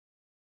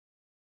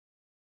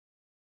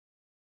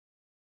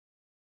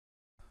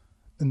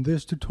In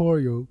this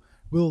tutorial,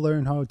 we'll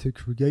learn how to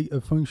create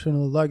a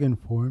functional login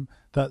form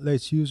that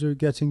lets user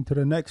getting to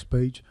the next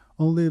page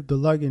only if the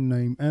login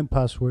name and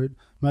password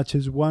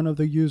matches one of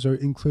the user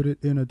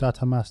included in a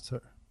data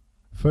master.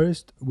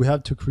 First, we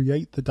have to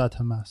create the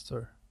data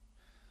master.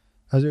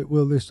 As it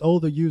will list all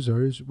the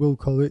users, we'll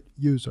call it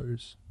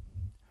users.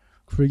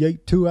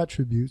 Create two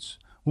attributes,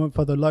 one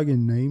for the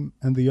login name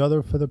and the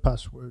other for the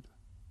password.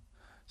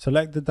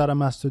 Select the data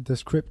master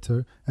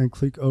descriptor and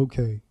click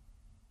OK.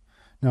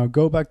 Now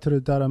go back to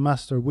the data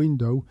master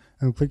window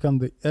and click on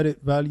the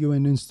Edit Value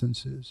and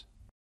Instances.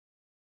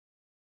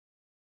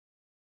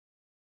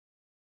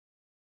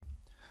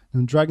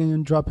 Now dragging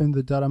and dropping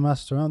the data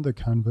master on the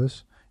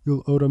canvas,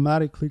 you'll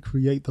automatically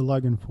create the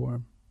login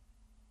form.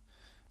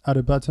 Add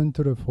a button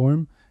to the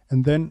form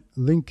and then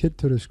link it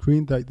to the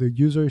screen that the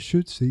user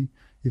should see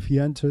if he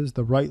enters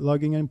the right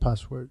login and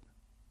password.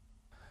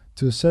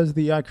 To assess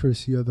the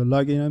accuracy of the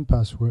login and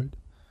password,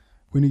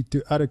 we need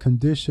to add a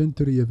condition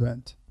to the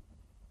event.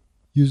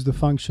 Use the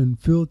function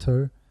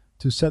filter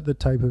to set the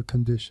type of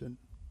condition.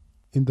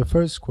 In the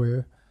first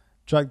square,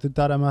 drag the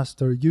data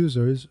master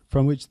users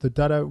from which the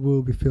data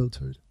will be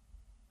filtered.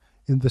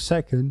 In the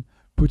second,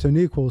 put an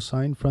equal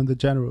sign from the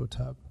General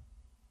tab.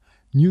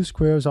 New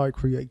squares are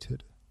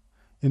created.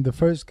 In the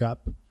first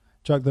gap,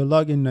 drag the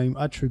login name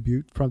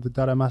attribute from the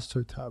data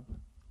master tab.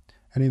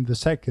 And in the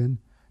second,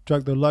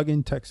 drag the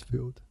login text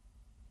field.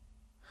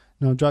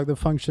 Now drag the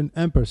function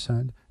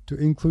ampersand to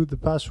include the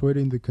password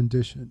in the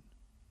condition.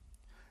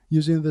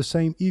 Using the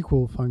same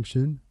equal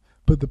function,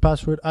 put the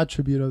password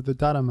attribute of the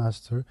data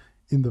master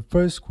in the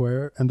first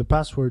square and the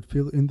password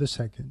field in the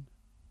second.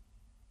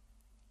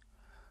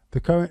 The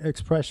current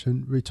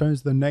expression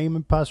returns the name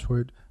and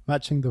password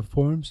matching the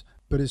forms,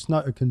 but it's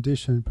not a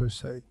condition per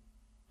se.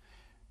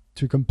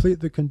 To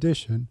complete the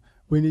condition,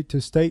 we need to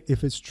state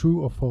if it's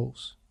true or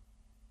false.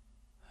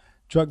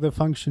 Drag the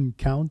function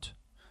count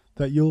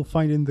that you'll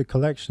find in the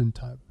collection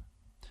tab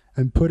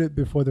and put it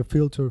before the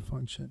filter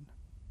function.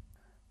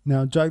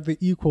 Now drag the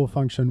equal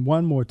function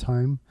one more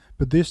time,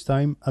 but this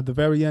time at the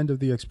very end of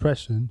the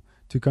expression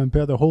to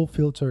compare the whole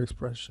filter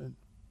expression.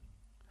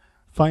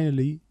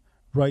 Finally,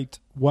 write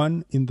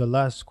 1 in the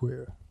last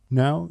square.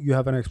 Now you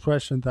have an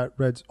expression that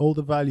reads all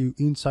the value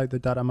inside the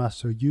data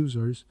master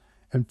users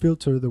and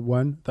filter the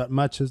one that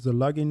matches the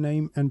login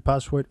name and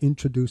password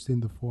introduced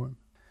in the form.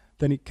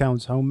 Then it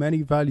counts how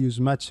many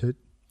values match it,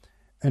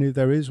 and if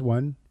there is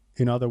one,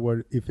 in other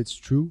words, if it's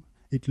true,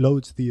 it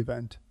loads the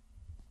event.